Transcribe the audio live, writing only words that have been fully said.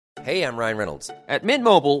Hey, I'm Ryan Reynolds. At Mint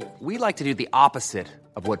Mobile, we like to do the opposite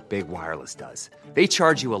of what Big Wireless does. They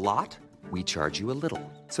charge you a lot, we charge you a little.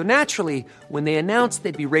 So naturally, when they announced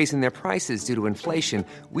they'd be raising their prices due to inflation,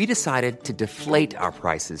 we decided to deflate our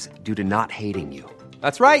prices due to not hating you.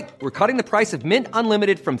 That's right. We're cutting the price of Mint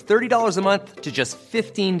Unlimited from $30 a month to just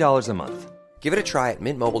 $15 a month. Give it a try at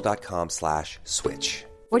mintmobile.com/switch.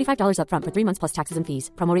 $45 up front for 3 months plus taxes and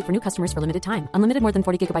fees. Promo rate for new customers for limited time. Unlimited more than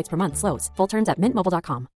 40 gigabytes per month. Slows full terms at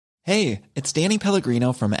mintmobile.com. Hey, it's Danny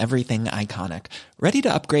Pellegrino from Everything Iconic. Ready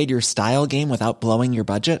to upgrade your style game without blowing your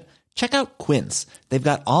budget? Check out Quince. They've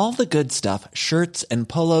got all the good stuff, shirts and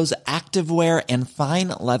polos, activewear, and fine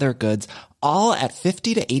leather goods, all at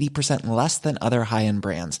 50 to 80% less than other high-end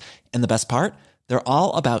brands. And the best part? They're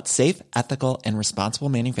all about safe, ethical, and responsible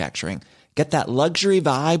manufacturing. Get that luxury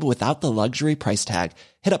vibe without the luxury price tag.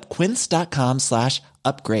 Hit up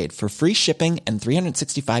quince.com/upgrade for free shipping and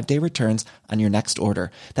 365-day returns on your next order.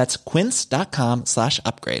 That's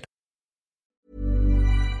quince.com/upgrade.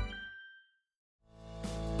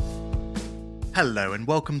 Hello and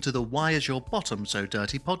welcome to the Why Is Your Bottom So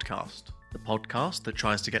Dirty podcast, the podcast that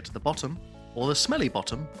tries to get to the bottom, or the smelly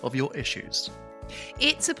bottom, of your issues.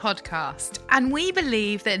 It's a podcast, and we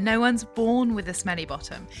believe that no one's born with a smelly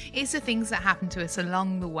bottom. It's the things that happen to us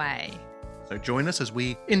along the way. So join us as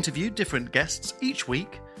we interview different guests each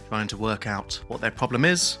week, trying to work out what their problem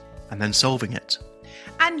is, and then solving it.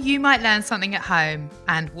 And you might learn something at home.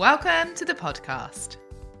 And welcome to the podcast.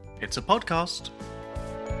 It's a podcast.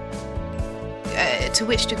 To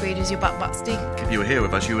which degree does your butt stink? If you were here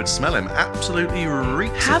with us, you would smell him. Absolutely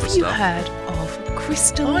reeks Have of the you stuff. heard of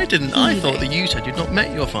crystal I didn't. I healing? thought that you said you'd not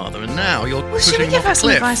met your father, and now you're Well, should pushing we him give off her a some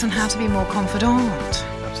cliff. advice on how to be more confidant?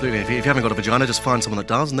 Absolutely. If you haven't got a vagina, just find someone that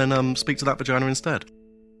does, and then speak to that vagina instead.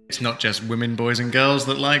 It's not just women, boys, and girls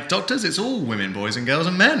that like doctors. It's all women, boys, and girls,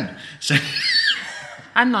 and men. So.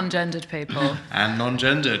 And non-gendered people. And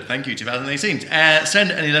non-gendered. Thank you, 2018.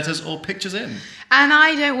 Send any letters or pictures in. And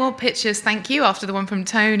I don't want pictures, thank you, after the one from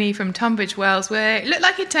Tony from Tunbridge Wells, where it looked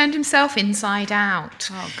like he turned himself inside out.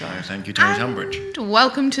 Oh, God. Thank you, Tony Tunbridge. And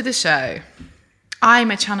welcome to the show.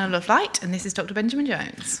 I'm a channel of light, and this is Dr. Benjamin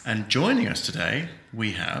Jones. And joining us today,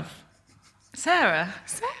 we have... Sarah.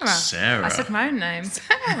 Sarah. I said my own name.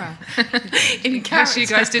 Sarah. In case you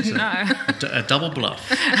guys didn't know. A double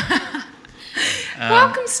bluff.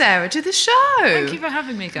 Welcome, Sarah, to the show. Thank you for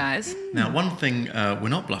having me, guys. Now, one thing we're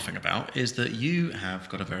not bluffing about is that you have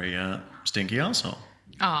got a very stinky arsehole.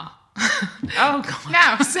 Ah. Oh, God.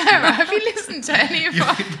 Now, Sarah, have you listened to any of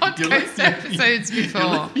our podcast episodes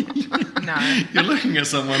before? No. You're looking at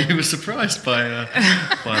someone who was surprised by that.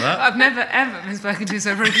 I've never, ever been spoken to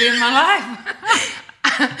so rudely in my life.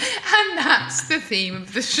 And that's the theme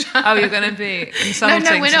of the show. Oh, you're going to be insulting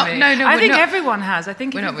No, we're to not. me. No, I we're think not. everyone has. I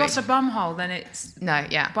think We're if not you've got a really. bum hole, then it's No,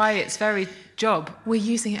 yeah. by its very job. We're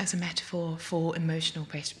using it as a metaphor for emotional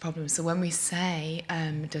problems. So when we say,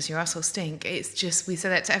 does your asshole stink? It's just, we say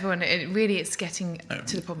that to everyone. It's getting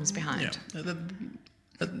to the problems behind. Yeah.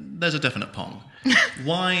 There's a definite pong.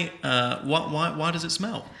 Why does it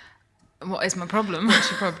smell? What is my problem?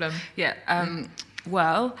 What's your problem? Yeah.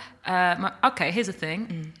 Okay, here's the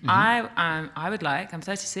thing. I would like, I'm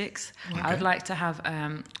 36, Okay. I would like to have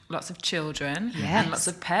lots of children Yes. and lots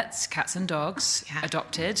of pets, cats and dogs, Yeah.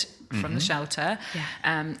 adopted from the shelter,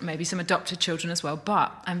 maybe some adopted children as well.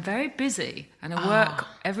 But I'm very busy and I work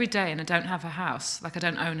every day and I don't have a house. Like I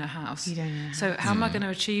don't own a house. You don't own a house. So how am I going to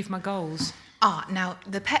achieve my goals? Now,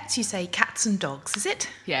 the pets you say cats and dogs, is it?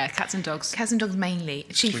 Yeah, cats and dogs. Cats and dogs mainly,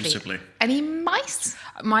 chiefly. Exclusively. Any mice?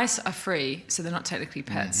 Mice are free, so they're not technically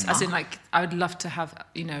pets. As in, like, I would love to have,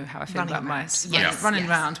 you know, how I feel Running about around. mice. Yes, Running yes,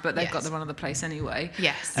 around, but they've yes. got the run of the place anyway.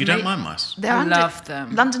 Yes. You don't mind mice? They're I love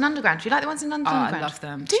them. London Underground. Do you like the ones in London Oh, Underground? I love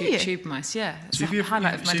them. Do you? Tube mice, yeah. It's So if the you,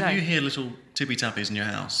 highlight of my so day. if you hear little tippy tappies in your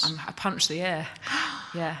house, I punch the air.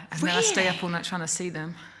 Yeah. And then I stay Really? up all night trying to see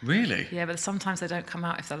them. really? Yeah, but sometimes they don't come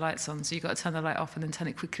out if the light's on, so you've got to turn the light off and then turn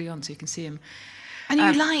it quickly on so you can see them. And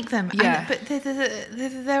you like them? yeah. But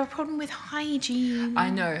they're a problem with hygiene. I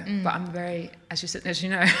know, but I'm very, as you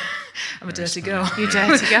know, I'm a dirty girl. You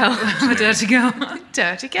dirty girl. I'm a dirty girl.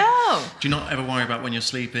 Dirty girl. Do you not ever worry about when you're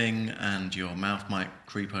sleeping and your mouth might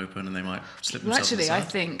creep open and they might slip Well, themselves actually, I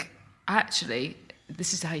inside? think,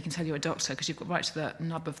 this is how you can tell you're a doctor, because you've got right to the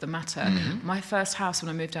nub of the matter. Mm-hmm. My first house when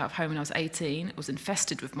I moved out of home when I was 18 was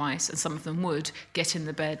infested with mice, and some of them would get in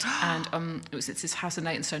the bed. And it's this house in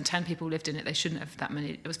Leytonstone, 10 people lived in it. They shouldn't have that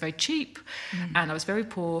many. It was very cheap, and I was very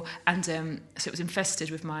poor, and so it was infested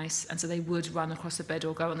with mice, and so they would run across the bed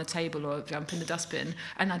or go on the table or jump in the dustbin.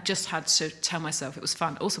 And I just had to tell myself it was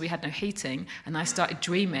fun. Also, we had no heating, and I started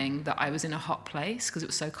dreaming that I was in a hot place because it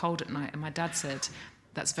was so cold at night. And my dad said,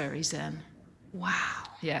 That's very zen. Wow.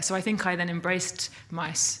 Yeah, so I think I then embraced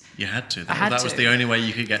mice. You had to. I had that to. was the only way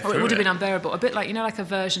you could get through Or it would have been unbearable. A bit like, like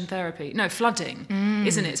aversion therapy. No, flooding,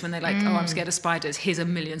 isn't it? It's when they're like, oh, I'm scared of spiders. Here's a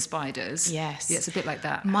million spiders. Yes. Yeah, it's a bit like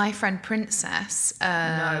that. My friend Princess.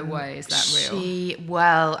 No way, is that real?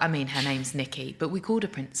 Well, I mean, her name's Nikki, but we called her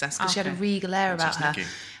Princess because she had a regal air about her. Nikki?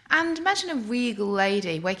 And imagine a regal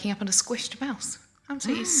lady waking up on a squished mouse.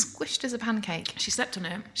 Absolutely squished as a pancake. She slept on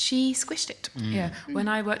it. She squished it. Yeah. When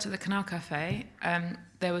I worked at the Canal Cafe,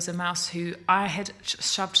 there was a mouse who I had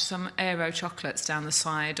shoved some Aero chocolates down the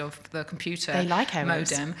side of the computer They like Aeros.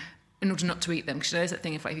 modem in order not to eat them, because there's that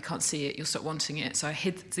thing, if you can't see it, you'll stop wanting it. So I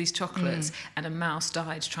hid these chocolates, and a mouse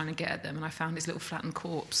died trying to get at them, and I found his little flattened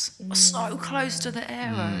corpse. So close to the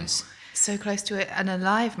Aeros. So close to it. And a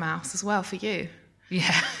live mouse as well for you.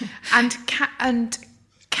 Yeah. And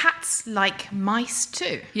cats like mice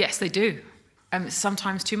too. Yes, they do.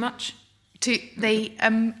 Sometimes too much. They eat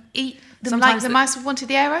them Sometimes like the mice wanted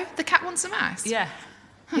the Aero. The cat wants the mouse. Yeah.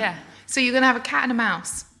 Yeah. So you're going to have a cat and a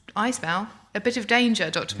mouse. I smell a bit of danger,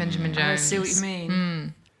 Dr. Benjamin Jones. I see what you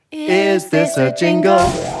mean. Is this a jingle?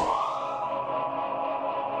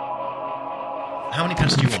 How many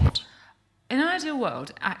pets do you want? In an ideal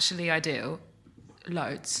world, actually ideal,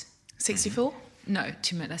 loads. 64? No,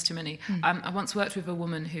 that's too many. I once worked with a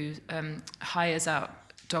woman who hires out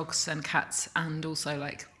dogs and cats and also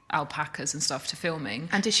like alpacas and stuff to filming.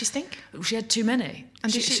 And did she stink? She had too many.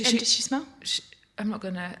 And did she smell? I'm not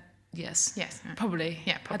going to... Yes. Yes. Probably.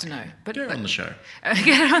 Yeah, probably. I don't know. But Get her on the show.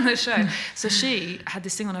 Get her on the show. So she had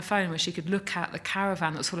this thing on her phone where she could look at the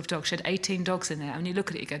caravan that was full of dogs. She had 18 dogs in there. And when you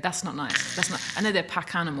look at it, you go, that's not nice. That's not... I know they're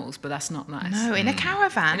pack animals, but that's not nice. No, in a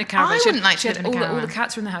caravan. In a caravan. I wouldn't like to She live had in a caravan. all the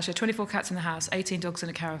cats were in the house. She had 24 cats in the house, 18 dogs in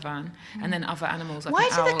a caravan, and then other animals like Why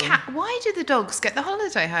an owl. Why do the dogs get the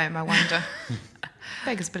holiday home, I wonder?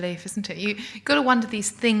 Beggars belief, isn't it? You got to wonder these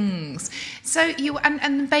things. So you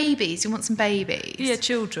and babies, you want some babies? Yeah,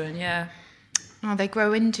 children, yeah. Oh, they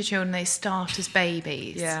grow into children. They start as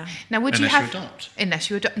babies. Yeah. Now, would Unless you have? you adopt. Unless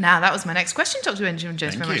you adopt. Now, that was my next question, Dr. Benjamin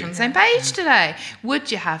Jones. Thank Very much you. on the same page today.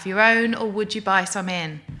 Would you have your own, or would you buy some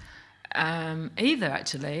in? Either,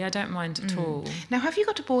 actually. I don't mind at all. Now, have you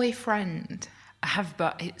got a boyfriend? I have,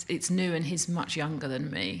 but it's new and he's much younger than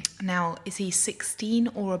me. Now, is he 16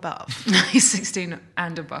 or above? He's 16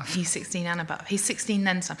 and above. He's 16 and above. He's 16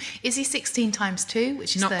 then some. Is he 16 times 2,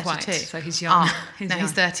 which is Not 32? quite, so he's young. He's young.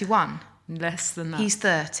 He's 31. Less than that. He's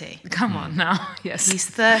 30. Come on now, yes. He's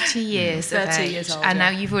 30 years 30 of age. years old, And yeah.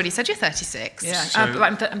 now you've already said you're 36. Yeah, So-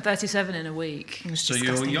 I'm 37 in a week. It's So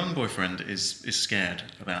disgusting. your young boyfriend is scared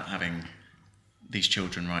about having these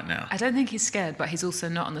children right now. I don't think he's scared, but he's also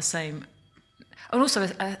not on the same... And also,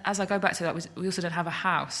 as I go back to that, we also don't have a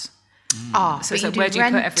house. Ah, So it's but like, where do you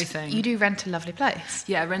put rent- everything? You do rent a lovely place.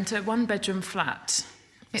 Yeah, I rent a one-bedroom flat.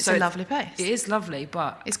 It's So a lovely place. It is lovely,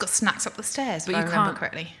 but... It's got snacks up the stairs, But if I you remember can't...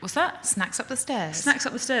 correctly. What's that? Snacks up the stairs. Snacks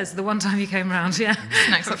up the stairs. The one time you came round, yeah.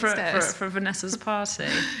 Snacks up the stairs. For Vanessa's party.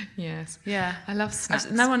 Yes. Yeah. I love snacks.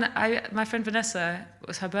 My friend Vanessa, it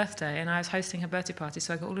was her birthday, and I was hosting her birthday party,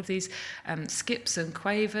 so I got all of these skips and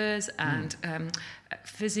quavers and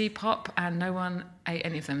fizzy pop, and no one ate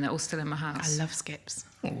any of them. They're all still in my I house. love skips.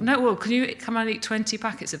 No, well, can you come and eat 20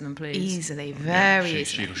 packets of them, please? Easily, very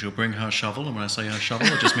easily. She'll bring her shovel, and when I say her shovel,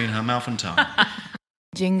 I just mean her mouth and tongue.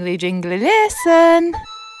 Jingly, jingly, listen.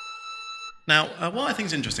 Now, what I think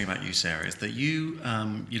is interesting about you, Sarah, is that you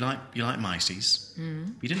like mices.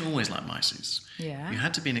 You didn't always like mices. Yeah. You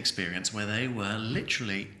had to be an experience where they were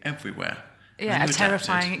literally everywhere. Yeah, And a you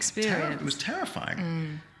terrifying adapted. experience. It was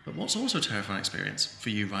terrifying. But what's also a terrifying experience for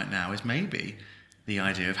you right now is maybe the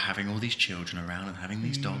idea of having all these children around and having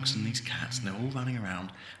these dogs and these cats, and they're all running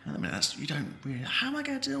around. And I mean, you don't really. How am I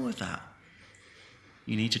going to deal with that?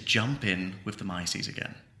 You need to jump in with the mices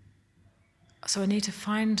again. So I need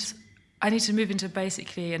to move into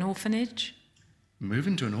basically an orphanage. Move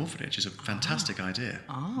into an orphanage is a fantastic idea.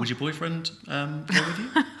 Would your boyfriend go with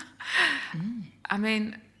you? I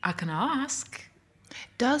mean, I can ask.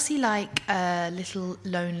 Does he like little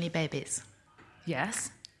lonely babies?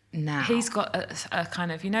 Yes. Now. He's got a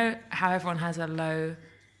kind of, you know how everyone has a low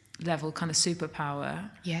level kind of superpower?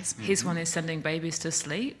 Yes. His one is sending babies to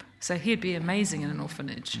sleep. So he'd be amazing in an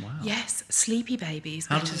orphanage. Wow. Yes, sleepy babies,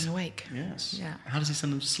 How better does- than awake. Yes. Yeah. How does he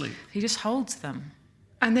send them to sleep? He just holds them.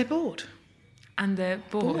 And they're bored. And they're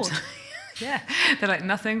bored. Bored. Yeah. They're like,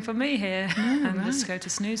 nothing for me here. And let's go to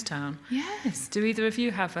Snooze Town. Yes. Do either of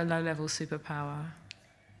you have a low level superpower?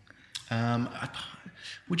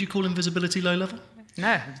 Would you call invisibility low level?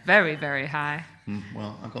 No, very, very high.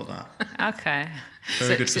 Well, I've got that. Okay.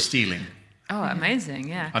 Very good for stealing. Oh, amazing,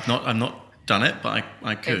 yeah. I've not done it, but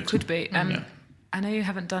I could. It could be. Yeah. I know you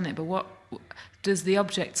haven't done it, but what does the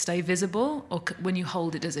object stay visible, or when you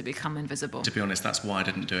hold it, does it become invisible? To be honest, that's why I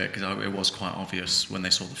didn't do it, because it was quite obvious when they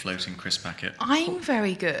saw the floating crisp packet. I'm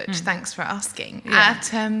very good, thanks for asking, at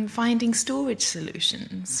finding storage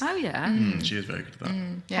solutions. Oh yeah. She is very good at that.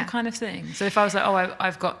 Yeah. What kind of thing? So if I was like, oh,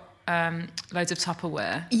 I've got loads of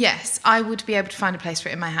Tupperware. Yes, I would be able to find a place for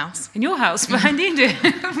it in my house. In your house, but I need it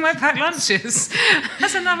for my packed lunches.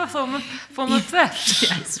 That's another form of theft.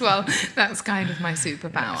 Yes, well, that's kind of my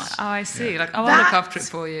superpower. Oh, I see. Like, I'll That- look after it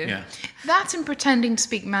for you. Yeah. That and pretending to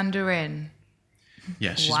speak Mandarin.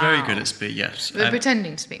 Yes, she's very Wow. good at speak. Yes.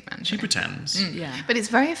 Pretending to speak Mandarin. She pretends. Yeah. But it's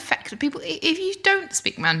very effective. People, if you don't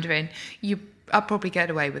speak Mandarin, I'll probably get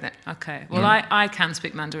away with it. Okay. Well, I can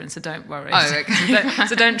speak Mandarin, so don't worry. Oh, okay.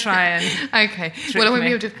 so don't try and... Okay. Well, I won't me.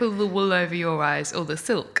 be able to pull the wool over your eyes, or the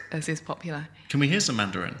silk, as is popular. Can we hear some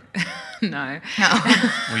Mandarin? No.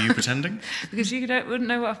 Were you pretending? Because you wouldn't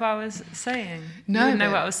know what I was saying. No, You wouldn't know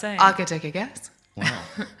but what I was saying. I could take a guess. Wow.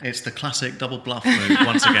 It's the classic double bluff move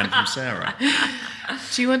once again from Sarah.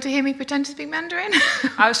 Do you want to hear me pretend to speak Mandarin?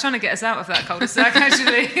 I was trying to get us out of that cul-de-sac,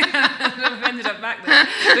 actually. I've ended up back there.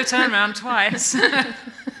 We've turned around twice.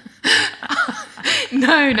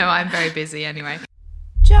 No, I'm very busy anyway.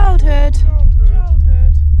 Childhood.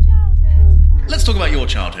 Let's talk about your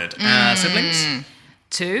childhood. Siblings?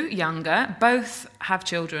 2, younger, both have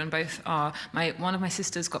children, both are... One of my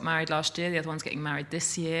sisters got married last year, the other one's getting married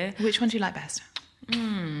this year. Which one do you like best?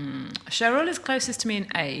 Cheryl is closest to me in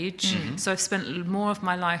age, so I've spent more of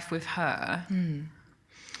my life with her.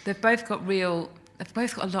 They've both got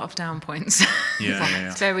a lot of down points. Yeah.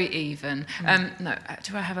 It's very even. No,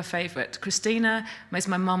 do I have a favourite? Christina is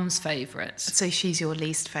my mum's favourite. So she's your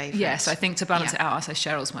least favourite? Yes, I think to balance Yeah. it out, I say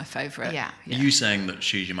Cheryl's my favourite. Yeah. Are you saying that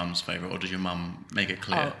she's your mum's favourite, or does your mum make it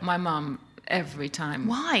clear? Oh, my mum, every time.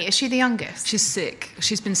 Why? Is she the youngest? She's sick.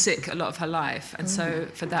 She's been sick a lot of her life, and so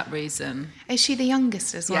for that reason... Is she the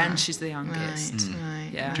youngest as well? Yeah, and she's the youngest. Right.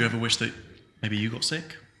 Yeah. Do you ever wish that maybe you got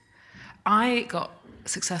sick? I got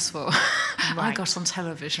successful. I Right. got on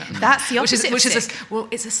television. That's the opposite of Which is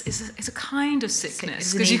sick. it's a kind of sickness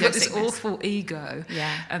It's an because you've ego got this sickness. awful ego.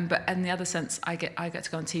 Yeah. But in the other sense, I get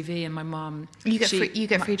to go on TV, and my mum. You get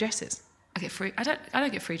free dresses. I get free. I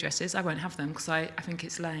don't get free dresses. I won't have them because I think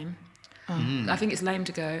it's lame. I think it's lame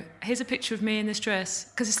to go, here's a picture of me in this dress,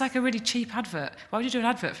 because it's like a really cheap advert. Why would you do an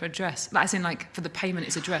advert for a dress? Like, as in, like, for the payment,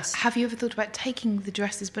 it's a dress. Have you ever thought about taking the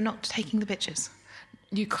dresses but not taking the pictures?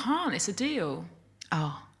 You can't. It's a deal.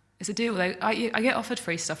 Oh. It's a deal. I get offered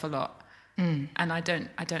free stuff a lot, and I don't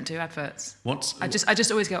do adverts. I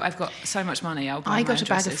just always go, I've got so much money, I'll buy I my got own a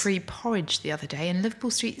bag of dresses. free porridge the other day in Liverpool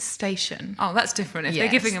Street Station. Oh, that's different. If they're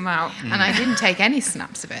Yes. giving them out. And I didn't take any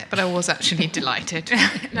snaps of it, but I was actually delighted.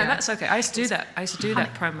 No, that's okay. I used to do that. I used to do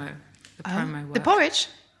that promo. The promo work. The porridge?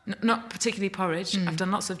 Not particularly porridge. I've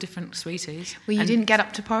done lots of different sweeties. Well, you And didn't get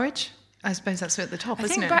up to porridge? I suppose that's at the top, I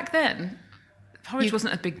isn't think it? back then, porridge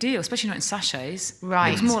wasn't a big deal, especially not in sachets. Right.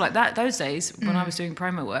 It was more like that those days when I was doing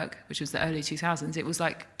promo work, which was the early 2000s. It was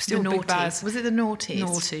like still the big noughties. bags. Was it the noughties?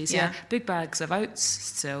 Noughties, yeah. Big bags of oats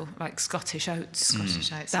still, like Scottish oats.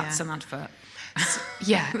 Scottish oats, That's yeah. an advert.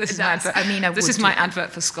 Yeah. This is my that's- advert. I mean, I this would is my do- advert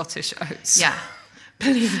for Scottish oats. Yeah.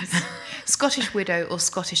 Please. Scottish Widow or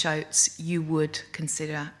Scottish Oats, you would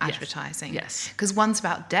consider advertising. Yes. Because one's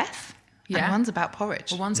about death Yeah. and one's about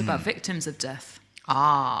porridge. Well, one's about victims of death.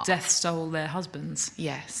 Ah. Death stole their husbands.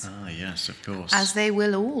 Yes. Ah, yes, of course. As they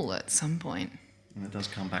will all at some point. And it does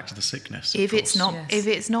come back to the sickness. If it's not Yes. if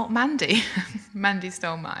it's not Mandy. Mandy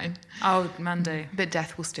stole mine. Oh, Mandy. But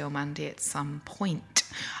death will steal Mandy at some point.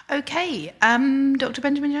 Okay. Dr.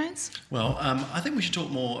 Benjamin Jones? Well, I think we should talk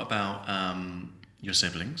more about your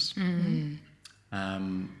siblings.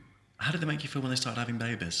 How did they make you feel when they started having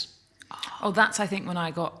babies? Oh, that's I think when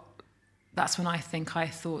I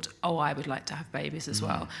thought, oh, I would like to have babies as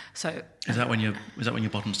well. So Is that when your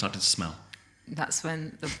bottom started to smell? that's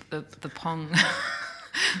when the pong.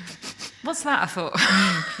 What's that? I thought.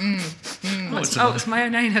 It's my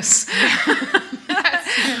own anus.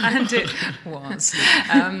 And it was.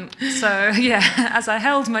 So, yeah, as I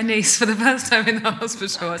held my niece for the first time in the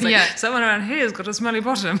hospital, I was like, Yeah. someone around here has got a smelly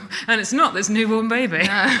bottom, and it's not this newborn baby.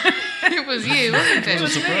 It was you, wasn't it? What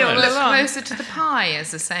a surprise. me all Look along. closer to the pie,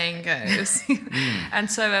 as the saying goes.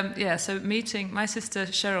 And so, so meeting, my sister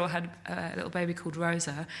Cheryl had a little baby called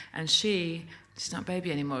Rosa, and she's not a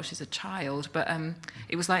baby anymore, she's a child, but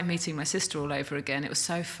it was like meeting my sister all over again. It was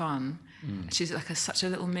so fun. She's like such a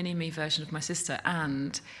little mini-me version of my sister,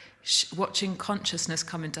 and watching consciousness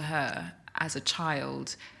come into her as a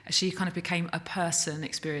child, as she kind of became a person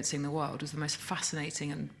experiencing the world, was the most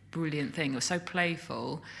fascinating and brilliant thing. It was so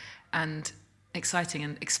playful, and exciting,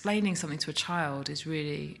 and explaining something to a child is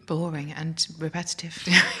really boring and repetitive.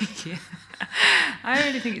 yeah. I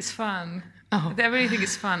really think it's fun. I really think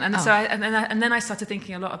it's fun, and so and then I started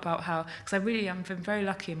thinking a lot about how, because I've been very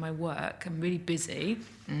lucky in my work. I'm really busy,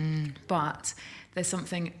 but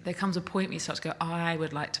there comes a point where you start to go, I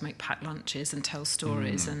would like to make packed lunches and tell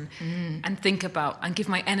stories and think about and give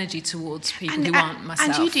my energy towards people who aren't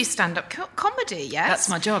myself. And you do stand-up comedy, yes? That's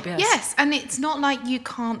my job, yes. Yes, and it's not like you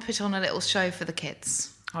can't put on a little show for the kids.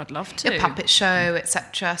 I'd love to. A puppet show,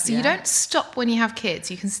 etc. So you don't stop when you have kids.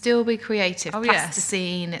 You can still be creative,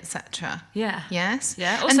 plasticine, etc. Yeah. Yes?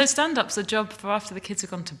 Yeah. Also, stand-up's a job for after the kids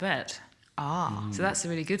have gone to bed. So that's a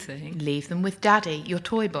really good thing. Leave them with daddy, your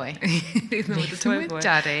toy boy. Leave them with the toy boy.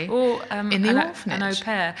 Daddy. Or in the orphanage. An au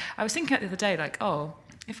pair. I was thinking the other day, like,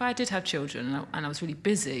 if I did have children and I was really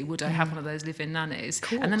busy, would I have one of those live-in nannies?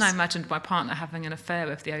 And then I imagined my partner having an affair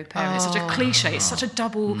with the au pair. And it's such a cliche. It's such a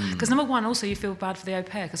double... Because number one, also you feel bad for the au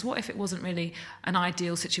pair, because what if it wasn't really an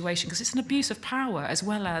ideal situation? Because it's an abuse of power as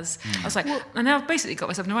well as... I was like... and now I've basically got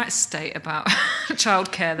myself in a right state about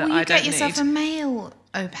childcare that I don't need. You get yourself a male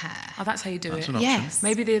au pair. Oh, that's how you do it. Yes.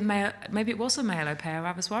 Maybe it was a male au pair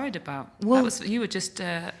I was worried about. Well, you were just...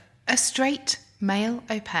 a straight male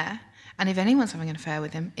au pair... And if anyone's having an affair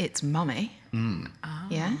with him, it's mummy.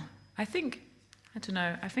 Yeah? I think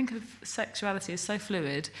of sexuality as so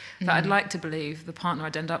fluid that I'd like to believe the partner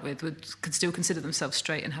I'd end up with could still consider themselves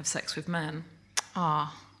straight and have sex with men.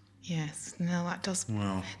 Yes. No, that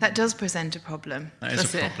does present a problem. That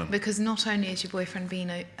is a problem. Because not only is your boyfriend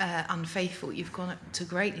being unfaithful, you've gone to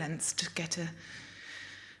great lengths to get a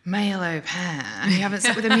male au pair, and you haven't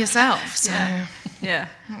slept with him yourself. So yeah.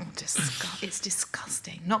 It's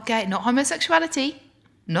disgusting. Not gay, not homosexuality.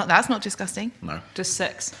 That's not disgusting. No. Just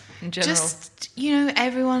sex in general. Just,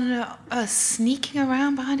 everyone sneaking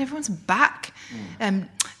around behind everyone's back,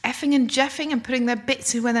 effing and jeffing and putting their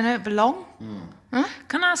bits where they don't belong. Huh?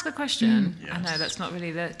 Can I ask a question? Yes. I know that's not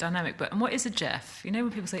really the dynamic, but what is a jeff? You know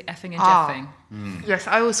when people say effing and jeffing? Yes,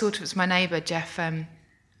 I always thought it was my neighbour, Jeff. Do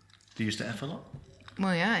you used to F a lot?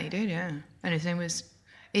 Well, yeah, he did, yeah. And his name was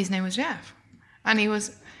Jeff. And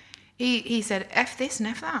he said, F this and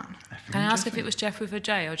F that. Can I ask if it was Jeff with a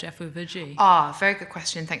J or Jeff with a G? Very good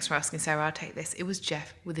question. Thanks for asking, Sarah. I'll take this. It was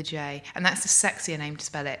Jeff with a J. And that's the sexier name to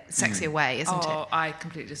spell it. Sexier way, isn't it? Oh, I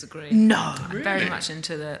completely disagree. No. I'm very much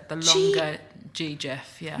into the longer G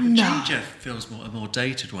Jeff, yeah. No. G Jeff feels a more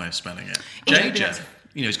dated way of spelling it. J Jeff.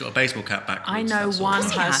 He's got a baseball cap backwards. I know one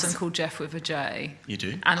person called Jeff with a J. You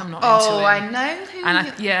do? And I'm not into him. I know who.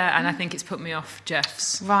 And I think it's put me off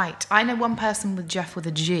Jeffs. Right. I know one person with Jeff with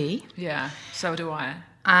a G. Yeah, so do I.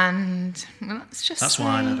 And let's just That's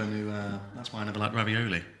why I never knew. That's why I never liked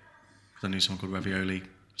Ravioli. Because I knew someone called Ravioli,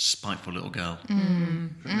 spiteful little girl. Put me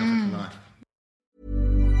off it for life.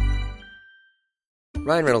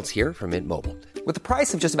 Ryan Reynolds here from Mint Mobile. With the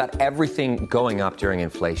price of just about everything going up during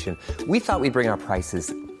inflation, we thought we'd bring our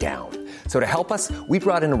prices down. So to help us, we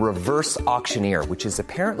brought in a reverse auctioneer, which is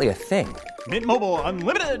apparently a thing. Mint Mobile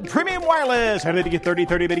Unlimited Premium Wireless. How to get 30,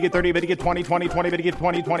 30, bit to get 30, bit to get 20, 20, 20, bit to get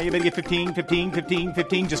 20, 20, bit to get 15, 15, 15,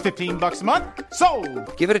 15, just $15 a month?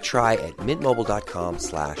 Sold! Give it a try at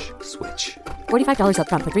mintmobile.com/switch. $45 up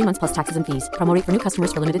front for 3 months plus taxes and fees. Promo rate for new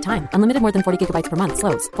customers for limited time. Unlimited more than 40 gigabytes per month.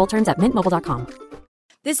 Slows full terms at mintmobile.com.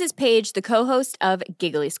 This is Paige, the co-host of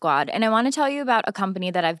Giggly Squad, and I want to tell you about a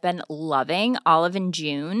company that I've been loving, Olive &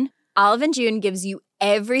 June. Olive & June gives you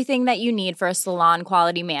everything that you need for a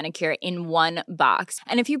salon-quality manicure in one box.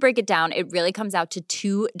 And if you break it down, it really comes out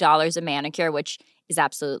to $2 a manicure, which is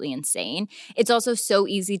absolutely insane. It's also so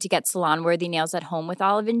easy to get salon-worthy nails at home with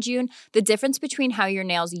Olive & June. The difference between how your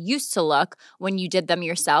nails used to look when you did them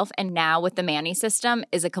yourself and now with the Mani system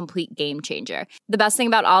is a complete game changer. The best thing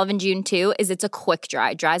about Olive & June, too, is it's a quick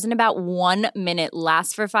dry. Dries in about 1 minute,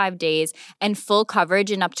 lasts for 5 days, and full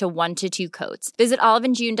coverage in up to 1 to 2 coats. Visit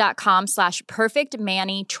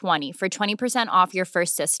oliveandjune.com/perfectmani20 for 20% off your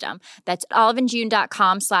first system. That's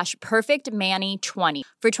oliveandjune.com/perfectmani20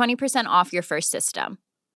 for 20% off your first system.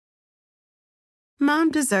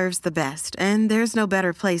 Mom deserves the best, and there's no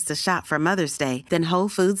better place to shop for Mother's Day than Whole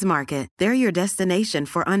Foods Market. They're your destination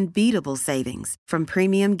for unbeatable savings, from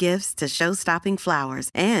premium gifts to show-stopping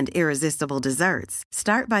flowers and irresistible desserts.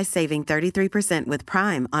 Start by saving 33% with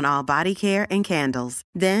Prime on all body care and candles.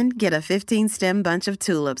 Then get a 15-stem bunch of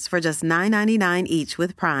tulips for just $9.99 each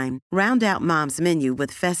with Prime. Round out Mom's menu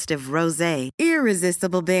with festive rosé,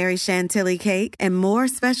 irresistible berry chantilly cake, and more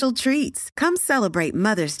special treats. Come celebrate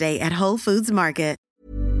Mother's Day at Whole Foods Market.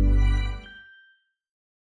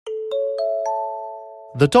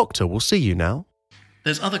 The doctor will see you now.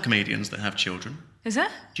 There's other comedians that have children. Is there?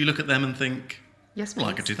 Do you look at them and think, yes, well,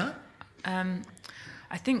 I please. could do that?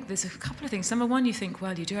 I think there's a couple of things. Number one, you think,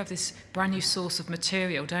 well, you do have this brand new source of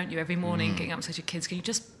material, don't you? Every morning getting up to say to your kids, can you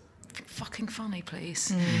just fucking funny,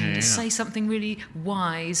 please? Just say something really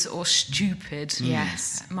wise or stupid.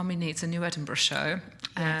 Yes. Mummy needs a new Edinburgh show.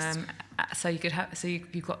 Yes. So you could have,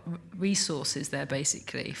 you've got resources there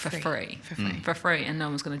basically for free, and no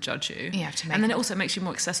one's going to judge you. You have to make and then it. it also makes you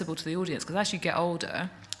more accessible to the audience, because as you get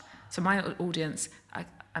older, so my audience, I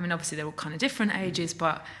mean, obviously they're all kind of different ages,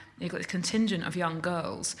 but you've got this contingent of young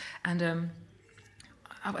girls, and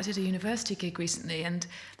I did a university gig recently, and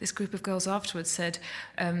this group of girls afterwards said,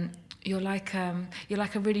 you're like a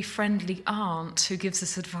really friendly aunt who gives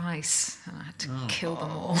us advice, and I had to kill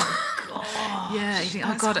them all. Yeah, you think,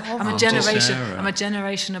 oh God, I'm a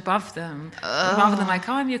generation above them. Rather than like,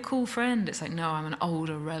 oh, I'm your cool friend, it's like, no, I'm an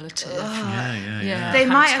older relative. They kind of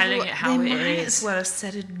might telling have, it how they it might is. as well have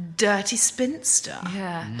said a dirty spinster.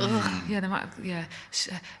 Yeah, they might. Yeah,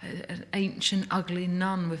 an ancient, ugly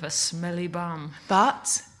nun with a smelly bum.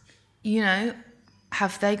 But, you know,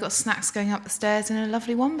 have they got snacks going up the stairs in a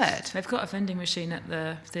lovely one bed? They've got a vending machine at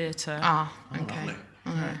the theatre. Ah, okay. Lovely.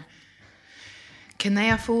 Okay. Can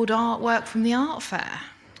they afford artwork from the art fair?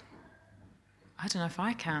 I don't know if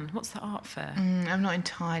I can. What's the art fair? I'm not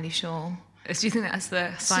entirely sure. Do you think that's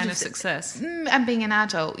the sign of success? And being an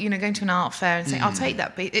adult, you know, going to an art fair and saying, I'll take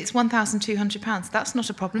that, but it's £1,200. That's not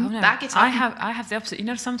a problem. Oh, no. Bag it up. I have the opposite. You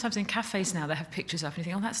know, sometimes in cafes now they have pictures up and you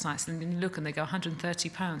think, oh, that's nice. And then you look and they go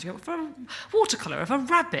 £130. You go, for a watercolour of a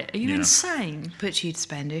rabbit? Are you insane? But you'd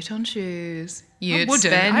spend it on shoes. I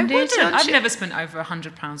wouldn't. I've never spent over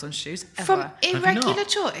 £100 on shoes, ever. From Irregular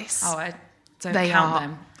Choice? Oh, I don't They count are.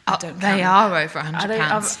 them. They are over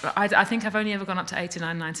 £100. I think I've only ever gone up to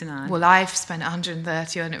 £89.99. Well, I've spent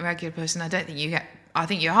 £130 on Irregular Choice, and I don't think you get. I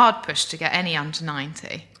think you're hard pushed to get any under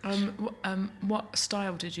 90. What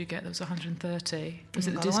style did you get that was 130? Was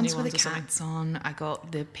it the I got Disney ones ones with the or something? cats on. I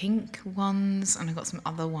got the pink ones, and I got some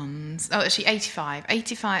other ones. Oh, actually, 85.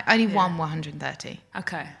 Only one were 130.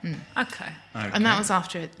 Okay. And that was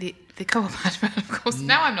after the co-op advert, of course.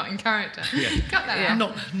 Now I'm not in character. Cut that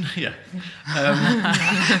out.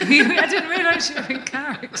 I didn't realise you were in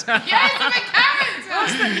character. Yes, I'm in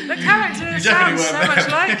character. The character sounds so much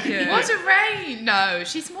like you. What a rain. No,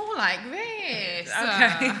 she's more like this.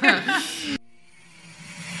 Okay.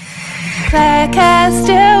 Claire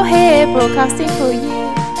Castile here, broadcasting for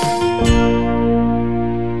you.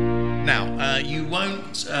 Now, you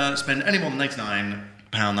won't spend any more than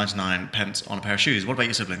 £89.99 on a pair of shoes. What about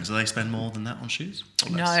your siblings? Do they spend more than that on shoes? Or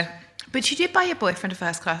less? No. But you did buy your boyfriend a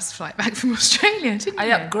first-class flight back from Australia, didn't you? I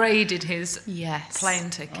upgraded his plane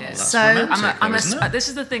ticket. That's romantic, this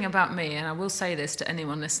is the thing about me, and I will say this to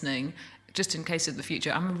anyone listening, just in case of the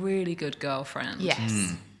future, I'm a really good girlfriend.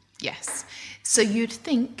 Yes. Yes. So you'd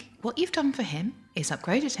think what you've done for him is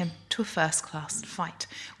upgraded him to a first-class flight.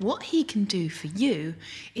 What he can do for you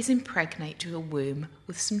is impregnate your womb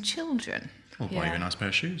with some children. Or buy you a nice pair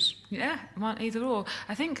of shoes. Yeah, either or.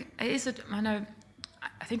 I think it is. I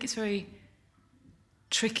think it's very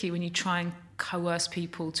tricky when you try and coerce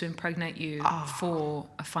people to impregnate you for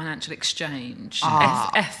a financial exchange,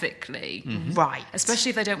 ethically. Mm-hmm. Right.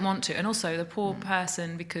 Especially if they don't want to. And also the poor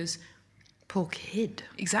person, because... Poor kid.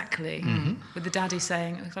 Exactly. With the daddy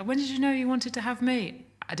saying, when did you know you wanted to have me?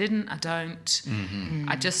 I didn't, I don't.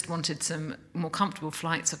 I just wanted some more comfortable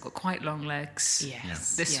flights. I've got quite long legs.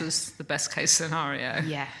 Yes. This was the best case scenario.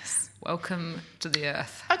 Yes. Welcome to the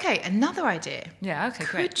earth. Okay, another idea. Yeah, okay,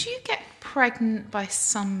 great. Could you get pregnant by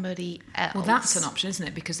somebody else? Well, that's an option, isn't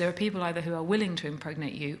it? Because there are people either who are willing to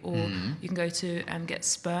impregnate you, or you can go to get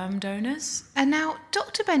sperm donors. And now,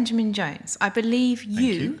 Dr. Benjamin Jones, I believe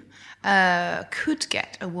you could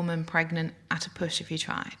get a woman pregnant at a push if you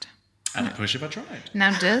tried. At a push if I tried.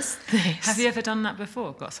 Now, does this... Have you ever done that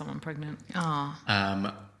before? Got someone pregnant? No,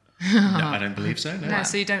 I don't believe so. No,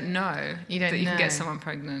 so you don't know you can get someone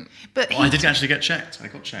pregnant. But I did actually get checked. I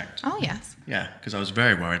got checked. Oh, yes. Yeah, because I was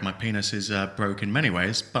very worried. My penis is broke in many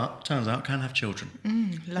ways, but turns out can have children.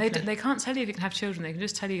 They can't tell you if you can have children. They can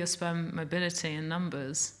just tell you your sperm mobility and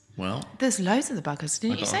numbers. Well... There's loads of the buggers,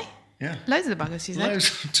 didn't you say? Yeah. Loads of the buggers, you said? Loads.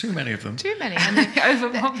 Too many of them. Too many. And they're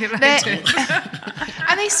overpopulated.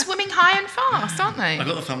 And they're swimming high and fast, aren't they? I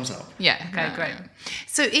got the thumbs up. Yeah. Okay, great.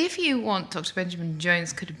 So if you want, Dr. Benjamin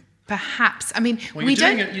Jones could perhaps... I mean, well,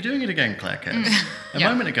 you're doing it again, Claire Kess. A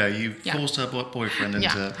moment ago, you forced her boyfriend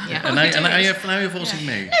into... And now you're forcing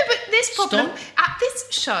me. No, but this problem... At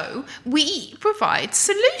this show, we provide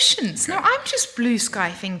solutions. Okay. Now, I'm just blue sky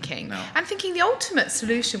thinking. No. I'm thinking the ultimate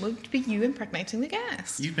solution would be you impregnating the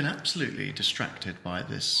guest. You've been absolutely distracted by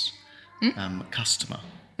this customer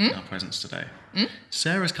in our presence today.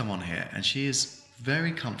 Sarah's come on here, and she is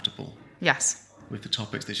very comfortable Yes. with the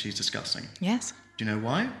topics that she's discussing. Yes. Do you know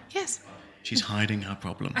why? Yes. She's hiding her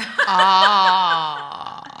problem.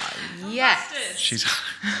 Yes.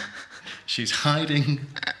 She's hiding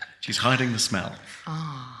the smell.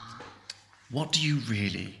 What do you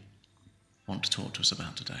really want to talk to us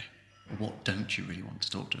about today? Or what don't you really want to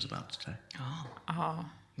talk to us about today?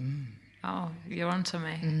 Oh, you're onto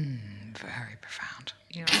me. Very profound.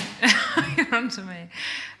 You're onto me.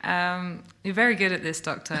 You're very good at this,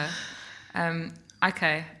 Doctor.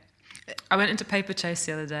 Okay. I went into Paperchase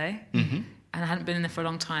the other day, and I hadn't been in there for a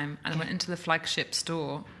long time, and I went into the flagship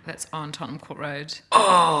store that's on Tottenham Court Road.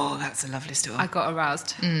 Oh, that's a lovely store. I got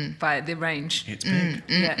aroused by the range. It's big.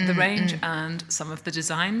 The range and some of the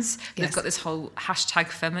designs. Yes. They've got this whole hashtag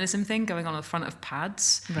feminism thing going on the front of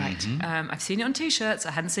pads. Right. I've seen it on T-shirts.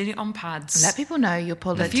 I hadn't seen it on pads. Let people know your The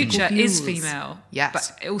political future views. is female, Yes.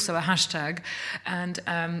 but also a hashtag. And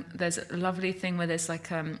there's a lovely thing where there's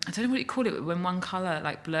like, I don't know what you call it, when one colour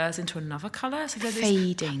like blurs into another colour. So there's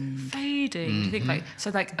Fading. Fading. Do you think like, so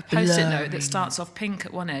like a post-it note Blurring. that starts off pink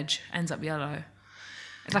at one edge, ends up yellow.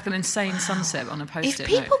 It's like an insane sunset on a post-it If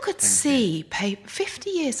people note. could see 50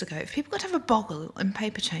 years ago, if people could have a boggle in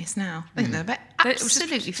Paperchase now, I think they'd be It was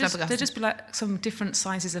absolutely flabbergasted. There'd just be like some different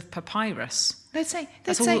sizes of papyrus. They'd say,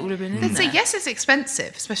 That's all that would have been in they'd say, there. yes, it's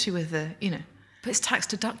expensive, especially with the, But it's tax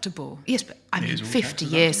deductible. Yes, but I mean, is all 50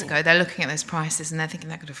 tax years deductible. ago, they're looking at those prices and they're thinking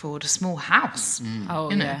they could afford a small house. Oh,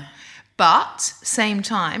 you know. yeah. But same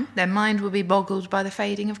time, their mind will be boggled by the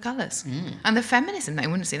fading of colours and the feminism. They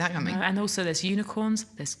wouldn't see that coming. And also there's unicorns,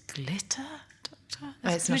 there's glitter. Doctor.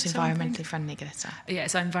 But it's not There's glitter on environmentally things. friendly glitter. Yeah,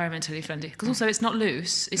 it's environmentally friendly. Because also it's not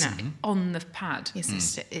loose, it's on the pad.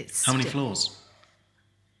 Yes, it's How many floors?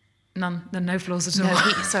 None. There are no flaws at all.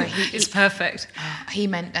 No, he it's perfect. He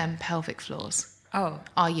meant pelvic floors. Oh,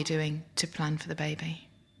 Are you doing to plan for the baby?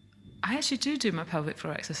 I actually do my pelvic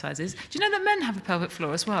floor exercises. Do you know that men have a pelvic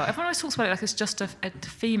floor as well? Everyone always talks about it like it's just a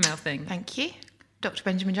female thing. Thank you. Dr.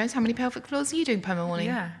 Benjamin Jones, how many pelvic floors are you doing per morning?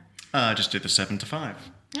 Yeah, I just did the 7 to 5.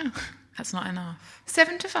 Oh. that's not enough.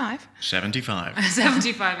 7 to 5? 75.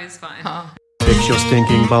 75 is fine. Fix your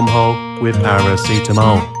stinking bumhole with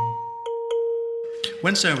paracetamol.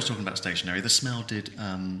 When Sarah was talking about stationery, the smell did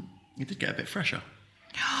get a bit fresher.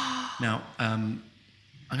 Now, I'm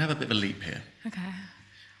going to have a bit of a leap here. Okay.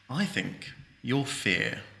 I think your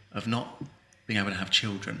fear of not being able to have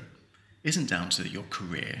children isn't down to your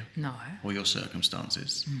career No. or your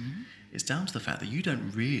circumstances. It's down to the fact that you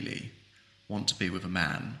don't really want to be with a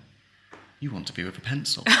man. You want to be with a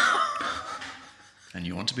pencil. And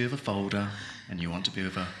you want to be with a folder, and you want to be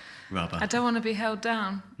with a rubber. I don't want to be held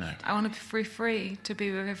down. No. I want to be free to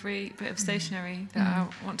be with every bit of stationery that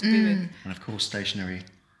I want to be with. And of course, stationery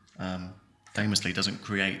famously doesn't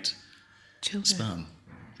create Children? sperm.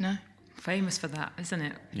 No. Famous for that, isn't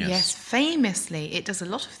it? Yes, famously, it does a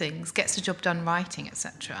lot of things, gets the job done writing,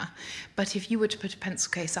 etc. But if you were to put a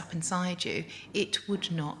pencil case up inside you, it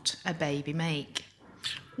would not a baby make.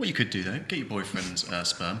 What you could do, though, get your boyfriend's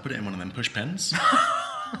sperm, put it in one of them push pens.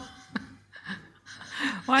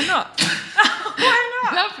 Why not?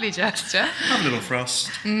 Lovely gesture. Have a little frost.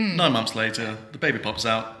 9 months later, the baby pops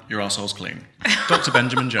out, your arsehole's clean. Dr.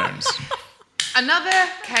 Benjamin Jones. Another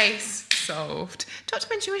case solved. Dr.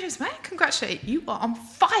 Benjamin Jones, may I congratulate you? You are on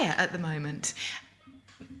fire at the moment.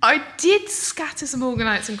 I did scatter some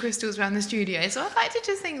orgonites and crystals around the studio, so I'd like to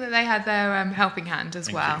just think that they had their helping hand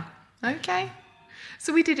as well. Okay.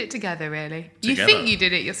 So we did it together, really. You Together. think you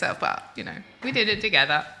did it yourself, but, we did it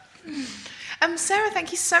together. Sarah,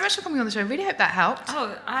 thank you so much for coming on the show. I really hope that helped.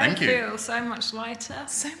 Oh, I Thank you. feel so much lighter.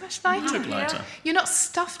 So much lighter. Look lighter. You're not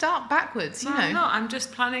stuffed up backwards, No, I'm not. I'm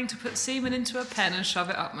just planning to put semen into a pen and shove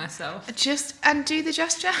it up myself. And do the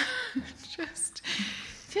gesture.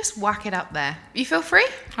 just whack it up there. You feel free?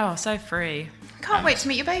 Oh, so free. Can't wait to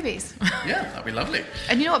meet your babies. Yeah, that'd be lovely.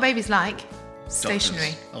 And you know what babies like? Doctors.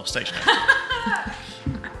 Stationery. Oh, stationery.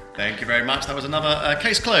 Thank you very much. That was another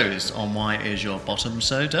case closed on Why Is Your Bottom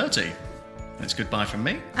So Dirty? And it's goodbye from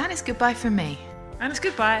me. And it's goodbye from me. And it's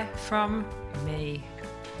goodbye from me.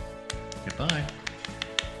 Goodbye.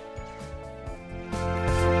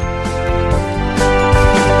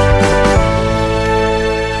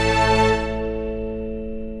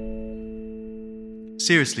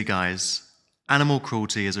 Seriously, guys, animal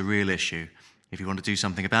cruelty is a real issue. If you want to do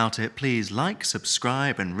something about it, please like,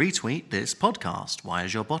 subscribe, and retweet this podcast. Why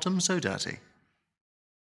is your bottom so dirty?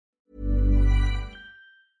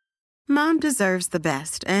 Mom deserves the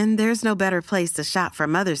best, and there's no better place to shop for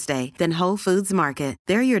Mother's Day than Whole Foods Market.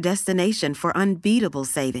 They're your destination for unbeatable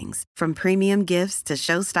savings, from premium gifts to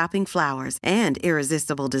show-stopping flowers and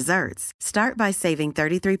irresistible desserts. Start by saving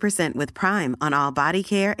 33% with Prime on all body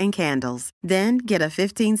care and candles. Then get a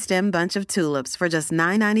 15-stem bunch of tulips for just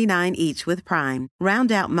 $9.99 each with Prime.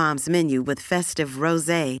 Round out Mom's menu with festive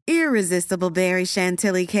rosé, irresistible berry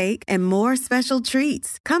chantilly cake, and more special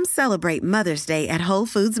treats. Come celebrate Mother's Day at Whole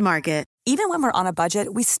Foods Market. Even when we're on a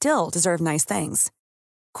budget, we still deserve nice things.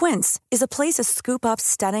 Quince is a place to scoop up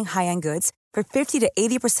stunning high-end goods for 50 to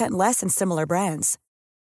 80% less than similar brands.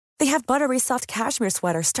 They have buttery soft cashmere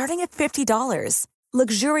sweaters starting at $50,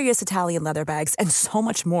 luxurious Italian leather bags, and so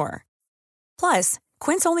much more. Plus,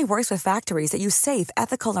 Quince only works with factories that use safe,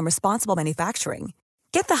 ethical, and responsible manufacturing.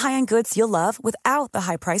 Get the high-end goods you'll love without the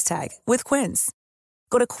high price tag with Quince.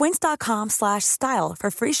 Go to quince.com/style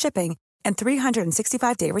for free shipping and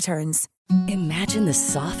 365-day returns. Imagine the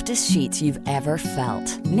softest sheets you've ever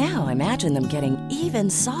felt. Now imagine them getting even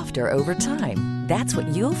softer over time. That's what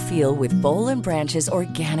you'll feel with Boll & Branch's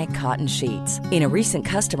organic cotton sheets. In a recent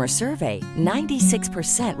customer survey,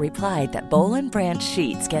 96% replied that Boll & Branch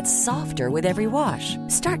sheets get softer with every wash.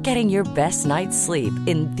 Start getting your best night's sleep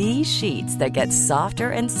in these sheets that get softer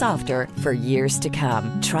and softer for years to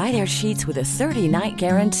come. Try their sheets with a 30-night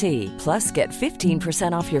guarantee. Plus, get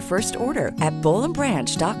 15% off your first order at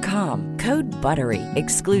bollandbranch.com. Code BUTTERY.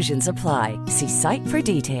 Exclusions apply. See site for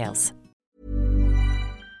details.